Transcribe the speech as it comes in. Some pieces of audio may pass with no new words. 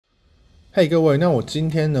嘿，各位，那我今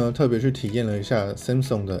天呢特别去体验了一下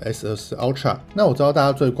Samsung 的 S24 Ultra。那我知道大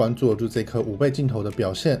家最关注的就是这颗5倍镜头的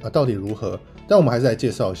表现到底如何？但我们还是来介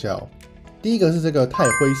绍一下哦。第一个是这个钛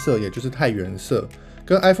灰色，也就是钛原色，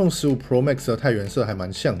跟 iPhone 15 Pro Max 的钛原色还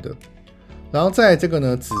蛮像的。然后再来这个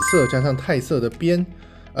呢，紫色加上钛色的边，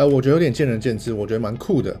我觉得有点见仁见智，我觉得蛮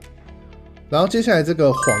酷的。然后接下来这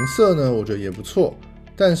个黄色呢，我觉得也不错，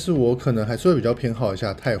但是我可能还是会比较偏好一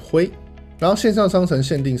下钛灰。然后线上商城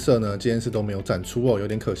限定色呢，今天是都没有展出哦，有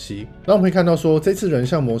点可惜。然后我们可以看到说，这次人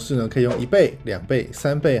像模式呢，可以用1倍、2倍、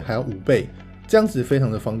3倍，还有5倍，这样子非常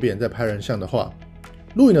的方便。在拍人像的话，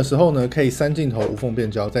录影的时候呢，可以3镜头无缝变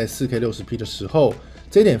焦，在4K 60P 的时候，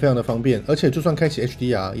这一点非常的方便。而且就算开启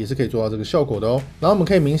HDR 也是可以做到这个效果的哦。然后我们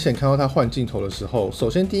可以明显看到它换镜头的时候，首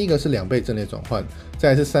先第一个是2倍阵列转换，再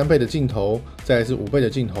来是3倍的镜头，再来是5倍的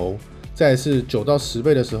镜头，再来是9到10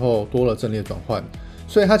倍的时候多了阵列转换。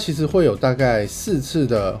所以它其实会有大概4次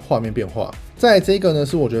的画面变化。再来这个呢，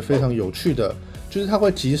是我觉得非常有趣的，就是它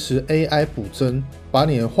会即时 AI 补帧，把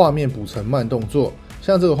你的画面补成慢动作。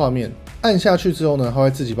像这个画面按下去之后呢，它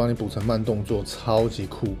会自己帮你补成慢动作，超级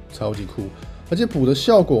酷，超级酷。而且补的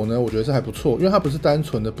效果呢，我觉得是还不错，因为它不是单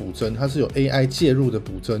纯的补帧，它是有 AI 介入的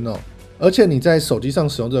补帧哦。而且你在手机上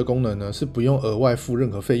使用这个功能呢，是不用额外付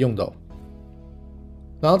任何费用的哦。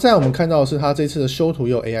然后再来我们看到的是它这次的修图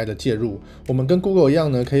也有 AI 的介入，我们跟 Google 一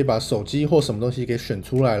样呢，可以把手机或什么东西给选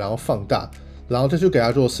出来，然后放大，然后再去给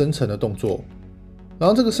它做生成的动作。然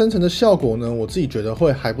后这个生成的效果呢，我自己觉得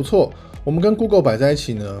会还不错。我们跟 Google 摆在一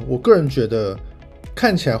起呢，我个人觉得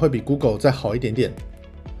看起来会比 Google 再好一点点。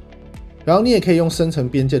然后你也可以用生成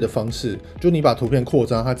边界的方式，就你把图片扩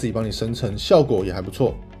张，它自己帮你生成，效果也还不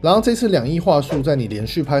错。然后这次2亿画素在你连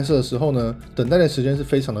续拍摄的时候呢，等待的时间是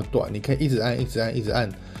非常的短，你可以一直按、一直按、一直按。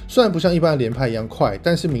虽然不像一般的连拍一样快，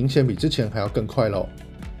但是明显比之前还要更快咯。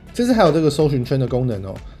这次还有这个搜寻圈的功能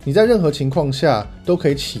哦，你在任何情况下都可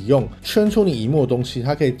以启用，圈出你疑惑的东西，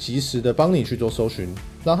它可以及时的帮你去做搜寻。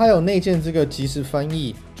然后还有内建这个即时翻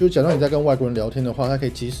译，就是假如你在跟外国人聊天的话，它可以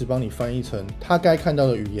及时帮你翻译成他该看到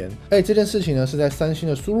的语言。这件事情呢是在3星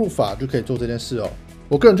的输入法就可以做这件事哦。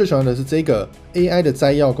我个人最喜欢的是这个 AI 的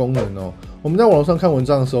摘要功能哦。我们在网络上看文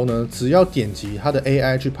章的时候呢，只要点击它的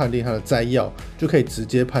AI 去判定它的摘要，就可以直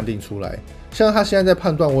接判定出来。像它现在在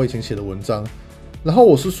判断我以前写的文章，然后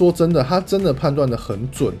我是说真的，它真的判断的很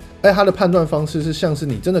准。它的判断方式是像是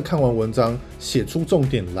你真的看完文章写出重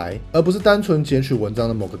点来，而不是单纯截取文章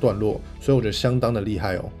的某个段落，所以我觉得相当的厉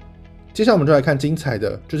害哦。接下来我们就来看精彩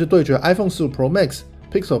的，就是对决 iPhone 15 Pro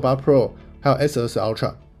Max、Pixel 8 Pro 还有 S24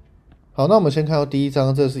 Ultra。好，那我们先看到第一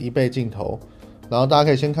张，这是1倍镜头，然后大家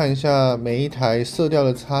可以先看一下每一台色调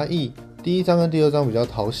的差异。第一张跟第二张比较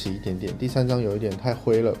讨喜一点点，第三张有一点太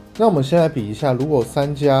灰了。那我们先来比一下，如果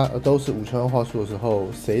3家都是5000万画素的时候，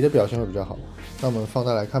谁的表现会比较好？那我们放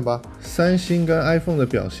大来看吧。三星跟 iPhone 的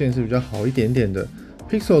表现是比较好一点点的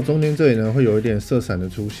 ，Pixel 中间这里呢会有一点色散的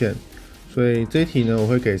出现，所以这一题呢我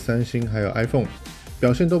会给三星还有 iPhone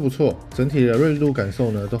表现都不错，整体的锐度感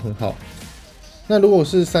受呢都很好。那如果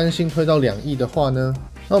是三星推到2亿的话呢？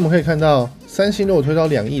那我们可以看到，三星如果推到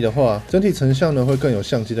2亿的话，整体成像呢会更有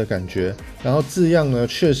相机的感觉，然后字样呢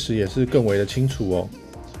确实也是更为的清楚哦。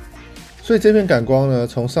所以这片感光呢，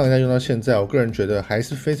从上一代用到现在，我个人觉得还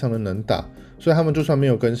是非常的能打，所以他们就算没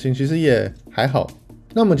有更新，其实也还好。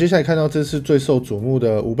那我们接下来看到这次最受瞩目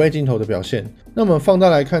的5倍镜头的表现。那我们放大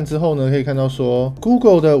来看之后呢，可以看到说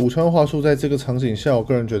Google 的5000万画素在这个场景下，我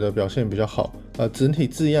个人觉得表现比较好，整体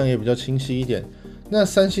字样也比较清晰一点。那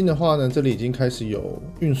三星的话呢，这里已经开始有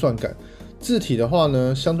运算感，字体的话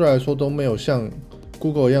呢，相对来说都没有像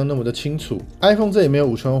Google 一样那么的清楚。iPhone 这里没有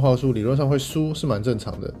5000万画素，理论上会输是蛮正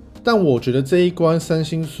常的。但我觉得这一关三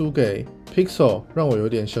星输给 Pixel 让我有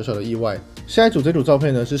点小小的意外。下一组这组照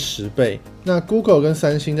片呢是10倍，那 Google 跟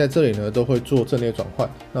三星在这里呢都会做阵列转换。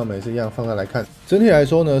那我们也是一样放大来看，整体来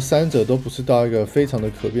说呢，三者都不是到一个非常的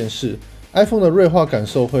可辨识。iPhone 的锐化感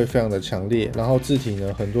受会非常的强烈，然后字体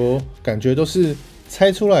呢很多感觉都是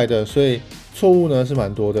猜出来的，所以错误呢是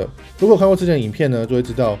蛮多的。如果看过之前的影片呢，就会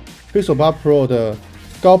知道 Pixel 8 Pro 的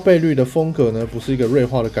高倍率的风格呢，不是一个锐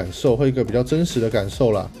化的感受，会一个比较真实的感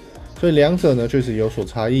受啦。所以两者呢确实有所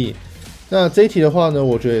差异。那这一题的话呢，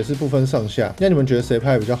我觉得也是不分上下。那你们觉得谁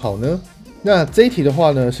拍的比较好呢？那这一题的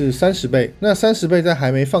话呢是30倍。那30倍在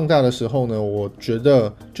还没放大的时候呢，我觉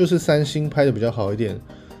得就是三星拍的比较好一点，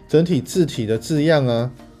整体字体的字样啊、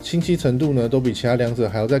清晰程度呢，都比其他两者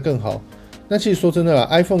还要再更好。那其实说真的啦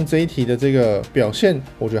 ，iPhone 这一题的这个表现，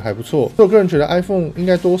我觉得还不错。我个人觉得 iPhone 应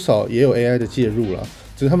该多少也有 AI 的介入啦，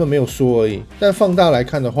只是他们没有说而已。但放大来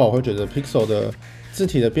看的话，我会觉得 Pixel 的字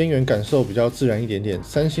体的边缘感受比较自然一点点，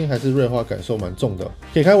三星还是锐化感受蛮重的。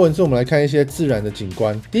撇开文字，我们来看一些自然的景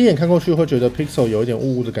观。第一眼看过去会觉得 Pixel 有一点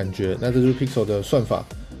雾雾的感觉，那这就是 Pixel 的算法。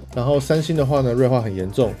然后三星的话呢，锐化很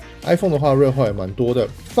严重 ，iPhone 的话锐化也蛮多的。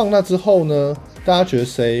放大之后呢，大家觉得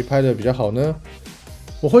谁拍的比较好呢？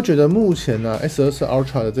我会觉得目前呢，S24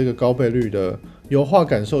 Ultra 的这个高倍率的油画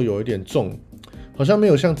感受有一点重，好像没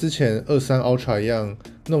有像之前23 Ultra 一样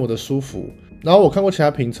那么的舒服。然后我看过其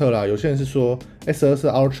他评测啦，有些人是说 S24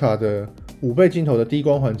 Ultra 的5倍镜头的低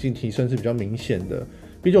光环境提升是比较明显的。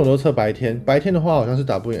毕竟我都测白天，白天的话好像是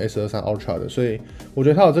打不赢 S23 Ultra 的，所以我觉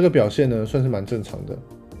得它有这个表现呢，算是蛮正常的。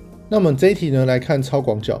那我们这一题呢来看超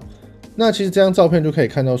广角，那其实这张照片就可以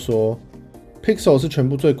看到说 ，Pixel 是全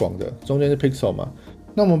部最广的，中间是 Pixel 嘛。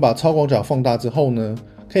那我们把超广角放大之后呢，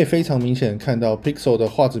可以非常明显看到 Pixel 的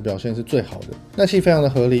画质表现是最好的。那其实非常的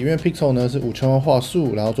合理，因为 Pixel 呢是5000万画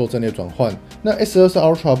素，然后做阵列转换。那 S24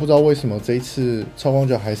 Ultra 不知道为什么这一次超广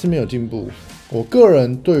角还是没有进步。我个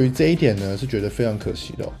人对于这一点呢是觉得非常可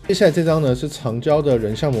惜的。接下来这张呢是长焦的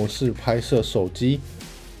人像模式拍摄手机。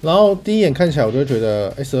然后第一眼看起来，我就会觉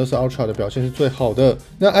得 S24 Ultra 的表现是最好的。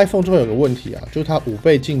那 iPhone 就会有个问题啊，就是它5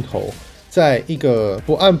倍镜头，在一个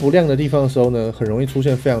不暗不亮的地方的时候呢，很容易出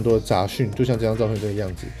现非常多的杂讯，就像这张照片这个样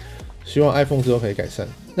子。希望 iPhone 之后可以改善。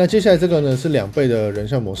那接下来这个呢是2倍的人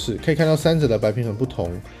像模式，可以看到三者的白平衡不同。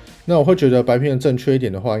那我会觉得白平衡正确一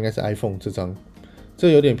点的话，应该是 iPhone 这张。这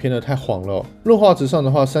有点偏得太黄了论画质上的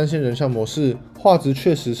话，三星人像模式画质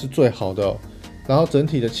确实是最好的然后整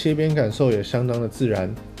体的切边感受也相当的自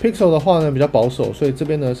然。Pixel 的话呢比较保守，所以这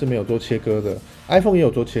边呢是没有做切割的。iPhone 也有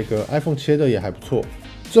做切割 ，iPhone 切的也还不错。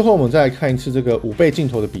最后我们再来看一次这个5倍镜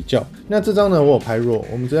头的比较。那这张呢我有拍 RAW，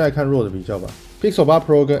 我们直接来看 RAW 的比较吧。Pixel 8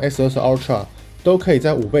 Pro 跟 S24 Ultra 都可以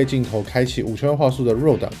在5倍镜头开启5000万画素的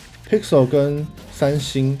RAW 档。Pixel 跟三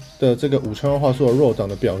星的这个5000万画素的 RAW 档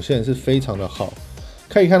的表现是非常的好。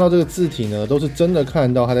可以看到这个字体呢，都是真的看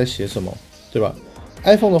得到它在写什么，对吧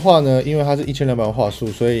 ？iPhone 的话呢，因为它是1200万画素，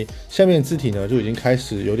所以下面的字体呢就已经开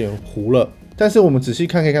始有点糊了。但是我们仔细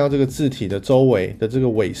看，可以看到这个字体的周围的这个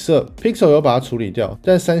尾色 ，Pixel 有把它处理掉，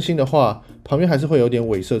但三星的话，旁边还是会有点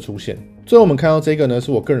尾色出现。最后我们看到这个呢，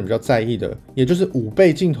是我个人比较在意的，也就是5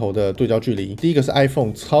倍镜头的对焦距离。第一个是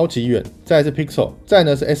iPhone 超级远，再来是 Pixel， 再来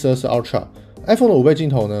呢是 S24 Ultra。iPhone 的5倍镜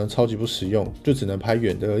头呢超级不实用，就只能拍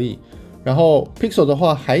远的而已。然后 Pixel 的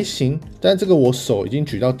话还行，但这个我手已经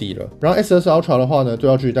举到底了。然后 S24 Ultra 的话呢，对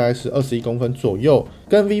焦距离大概是21公分左右，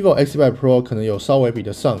跟 Vivo X100 Pro 可能有稍微比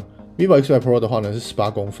得上。Vivo X100 Pro 的话呢是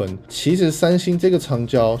18公分。其实三星这个长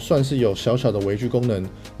焦算是有小小的微距功能，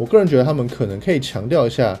我个人觉得他们可能可以强调一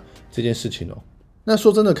下这件事情哦。那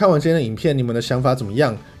说真的，看完今天的影片，你们的想法怎么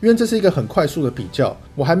样？因为这是一个很快速的比较，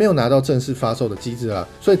我还没有拿到正式发售的机制啦，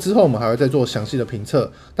所以之后我们还会再做详细的评测。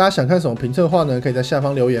大家想看什么评测的话呢，可以在下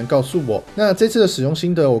方留言告诉我。那这次的使用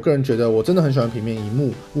心得，我个人觉得我真的很喜欢平面萤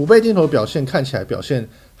幕，5倍镜头的表现看起来表现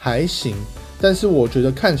还行，但是我觉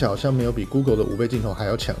得看起来好像没有比 Google 的5倍镜头还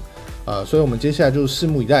要强。所以我们接下来就拭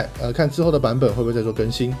目以待，看之后的版本会不会再做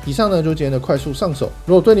更新。以上呢就是今天的快速上手，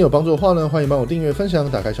如果对你有帮助的话呢，欢迎帮我订阅、分享、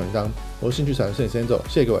打开小铃铛。我是兴趣产业摄影师 Enzo，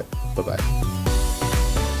谢谢各位，拜拜。